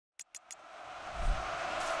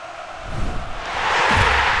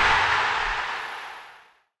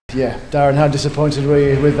Yeah, Darren, how disappointed were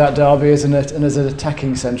you with that derby and as an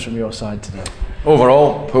attacking sense from your side today?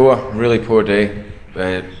 Overall, poor, really poor day.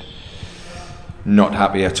 Not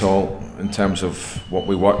happy at all in terms of what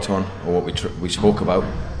we worked on or what we spoke about,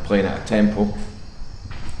 playing at a tempo.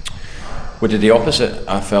 We did the opposite.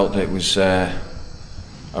 I felt it was a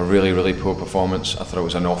really poor performance. I thought it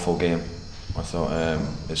was an awful game. I thought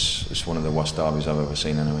it's one of the worst derbies I've ever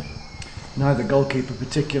seen anyway. Neither goalkeeper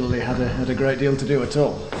particularly had a great deal to do at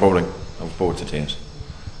all. Boring. I was bored to tears.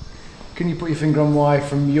 Can you put your finger on why,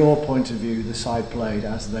 from your point of view, the side played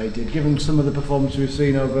as they did, given some of the performances we've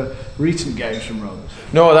seen over recent games from Rovers?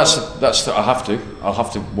 No, that's I'll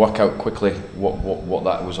have to work out quickly what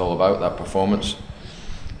that was all about, that performance.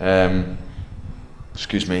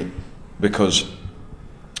 Excuse me, because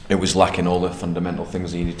it was lacking all the fundamental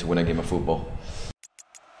things you need to win a game of football.